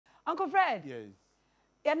Uncle Fred. Yes.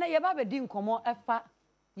 Yana yaba din komo efa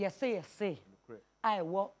yese. I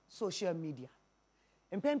work social media.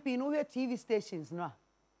 And pempi no here TV stations no.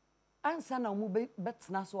 Ansa na mu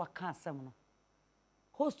betna so aka asem no.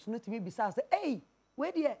 Host no timi bisa say, "Hey,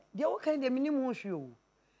 where there wo kan de minim ho hwe o."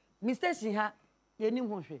 Mr. Shiha, ye nim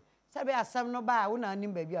ho hwe. Sabe asem no ba wo na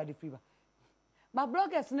anim ba bi ade free ba. Ba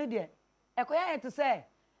bloggers no de ekoya yet say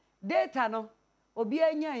data no obi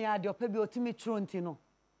anya ya de opa bi otimi tronti no.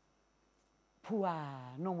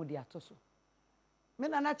 Pua no mu de atoso. Me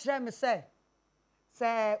na na kire me say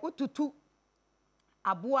ututu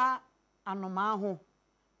aboa anoma ho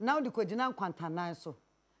na wo de kogina nkwantanan so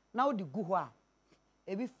na wo de gu ho a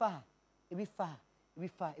ebi fa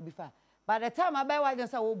by the time I buy wagen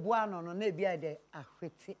say wo bua no no na ebi ade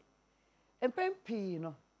ahwete empempi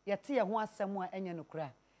no yete ye ho asem a enye no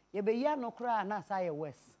kra ye be ya no kra na sa ye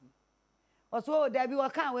west oso da bi wo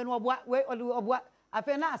kan we no oboa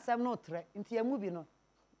afi na asem no tre nti ye mu bi no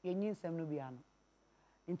ye nyin nsem no bi ano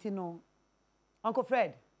nti no Uncle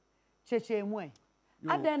Fred cheche mu en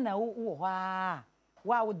aden na wo ha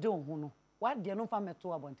wa wo de ho no wa de no fa meto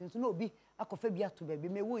abonten so na obi akofa bi ato ba bi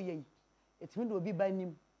me wo ye etimi do obi ba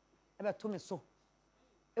nim e be to me so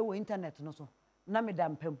e wo internet no so na me da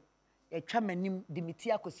mpam e twa manim de meti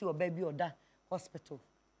akosi oba bi oda hospital.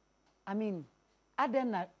 I mean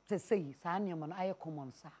aden na te say sa anema no aye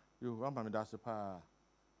common sa yo amba me da se pa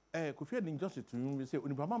kofi adin just to you say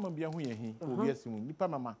onipa mama bia ho ye hi obi asimu nipa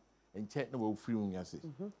mama enche na wo free un yase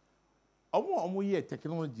omo ye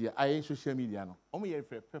technology aye social media no omo ye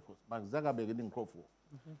for purpose Mark Zuckerberg din crofo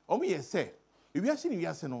omo ye say if you see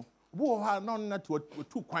yase no wo ha no na to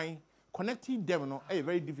two kwan connecting them no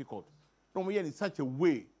very difficult no omo ye in such a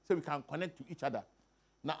way so we can connect to each other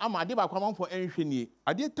na ama ade ba kwa for enhwe nie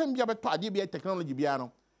ade tam bia beto ade bia technology bia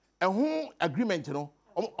no ehun agreement no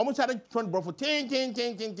omo chare trend bro for tin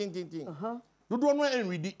do no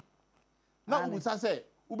enredi na wo sa say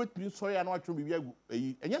ubetumi sorry ya na watcho bibia gu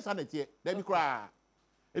enye sa na tie da bi kra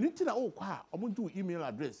eniti na wo kwa omo do email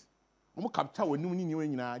address omo capture wonum ni niwa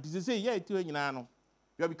nyina it say yeah tie nyina no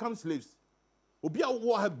you have become slaves obi a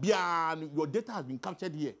wo ha bia your data has been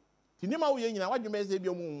captured here tinema wo ye nyina wadwuma say bi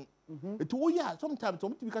omo it wo ya sometimes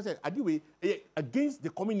omo tibi ka say ade we against the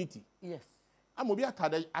community. Yes, am obi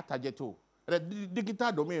atageto the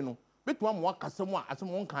digital domain no betu am wakasem a asem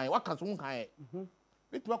won kan wakasem kan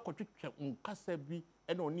betu akotwetwe nkasa bi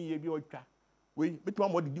e na oni ye bi otwa we betu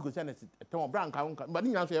am odidi ko say na etem obra nkan nkan but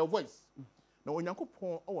nyina so your voice na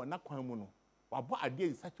onyankopon o na kwan mu no wabo ade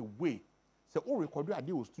in such a way say o record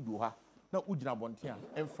ade o studio ha na ugina bonten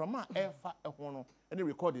a from a efa ehon no any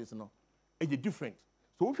recordings no e different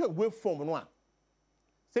so we wave form no a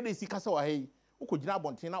say dey sikasa wa hey ukogina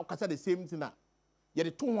bonten na ukasa the same thing na ye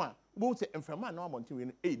de to ho a we say enframa na bonten we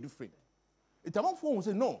no e different it am for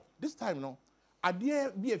say no this time no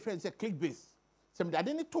ade be a friend say click base say me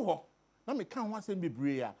ade ni to ho na me kan ho asem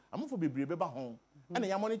bebre a am for bebre be ba ho and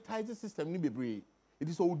ya monetize system ni bebre it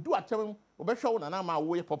is so do atem obehwe wo na ma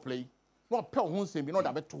wo ye popular no pe ho nsem bi no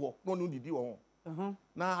da beto ho no didi wo ho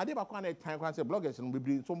na ade ba kwa na time kwa say bloggers no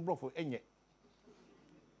bebre so brofo enye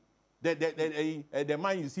the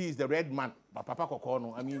man you see is the red man papa kokko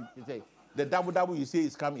no I mean you say the double you say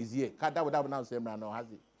is come is here ka double now say man no has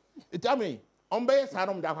it tell me on be sa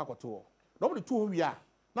no da kwakoto no be two wi a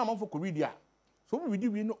na man for koredia so we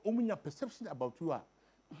read we no omunya perception about you a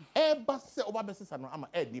eba se oba be sesa no ama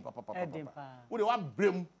edi papa we dey wa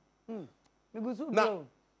brem migusu bro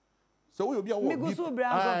so we obi a wo migusu bro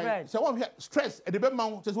Uncle Fred so one stress e dey be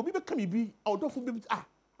man so obi be come bi odofo be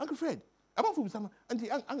Uncle Fred about for some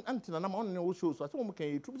anti na ma on show so some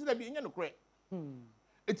can true say be enya no kre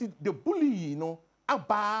it is the bully you know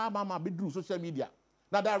aba mama be do social media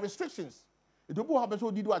now there are restrictions it will have so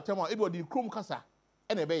did what time e be the chrome kasa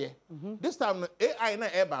e na be ye this time AI na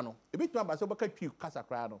eba no e be to aba so baka twi kasa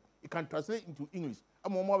kra no it can translate into English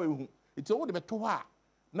amo mo be hu it all the beto ha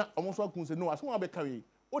na omo so akun say no aso be carry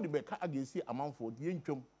o de be ka against amanfo de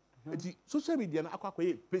ntwam it social media na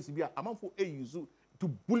akwakoye place bi a amanfo e use to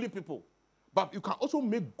bully people. But you can also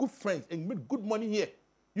make good friends and make good money here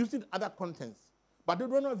using other contents. But they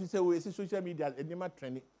don't know if you say, oh, it's social media, and you're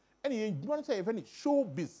trending. And you want to say, if any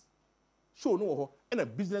showbiz, show no, and a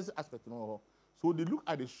business aspect no. So they look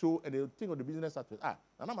at the show and they think of the business aspect. Ah,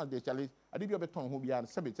 and I'm at the challenge. I did your beton who be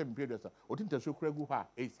 7 periods. Or think the show Kregu ha,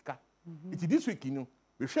 it's this week, you know.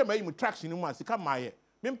 We share my traction in one, Sika Maya.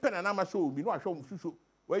 Men pen and I'm show, be no show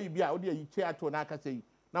where you be out there, you chair to an aka say,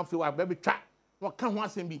 now feel like baby chat. What can one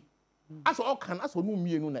say be? As all can as no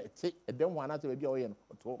me no na take e dem wan as be oye no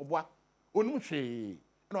to oboa onum hwe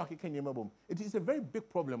no akeke nyema bom it is a very big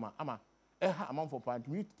problem ama amount for part.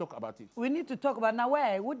 We need to talk about it. We need to talk about now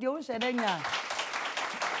where would you say then?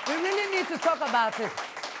 We really need to talk about it.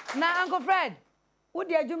 Now, Uncle Fred, would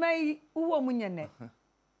you may woman?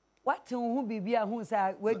 What who be who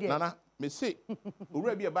say Nana, me say,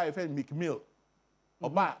 already buy a friend make meal. Or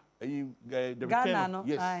buy the return.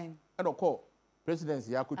 Yes. And of course,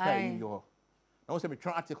 presidency, I could try you. I want to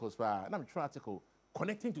try articles for I'm trying article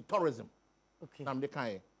connecting to tourism. Okay. I'm the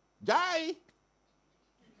kind. Jai.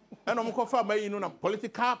 And I'm confirmed by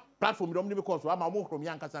political platform. Don't because I'm a from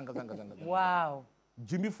Yanka. Wow.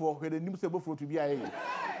 Jimmy for where the newspaper for to be a.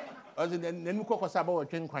 As in then we call Sabo or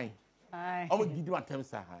Chen Quine. I will give you a term,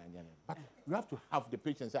 but you have to have the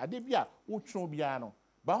patience. I did be a Uchobiano.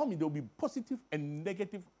 But how there will be positive and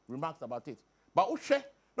negative remarks about it. But Ushe,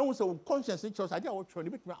 no one said conscience in choice. I didn't want to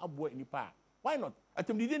make me up in the park. Why not? I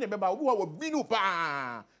tell you, didn't remember who I would be no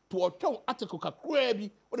pa to a town article,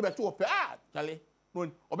 crabby, what about to a pair, Charlie?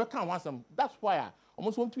 No, or want some. That's why I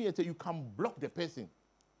almost want to say you can block the person.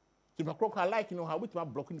 So if a crook I like, how we are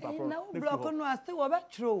blocking the paper. No, blocking was still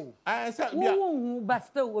about true. I said, but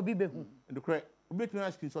still will be behu. And the crack, we make me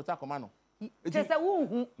ask you so Takomano. Just a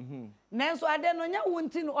woo. Nanso, I don't know you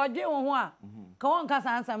wanting or do one. Come on,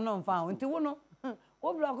 Cassan, some non found. Until one.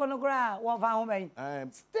 O block on the ground, one found.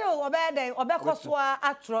 Still, a bad day, or back was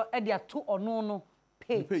atro, and there 2 or no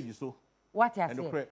pay. Pay you so. What I say?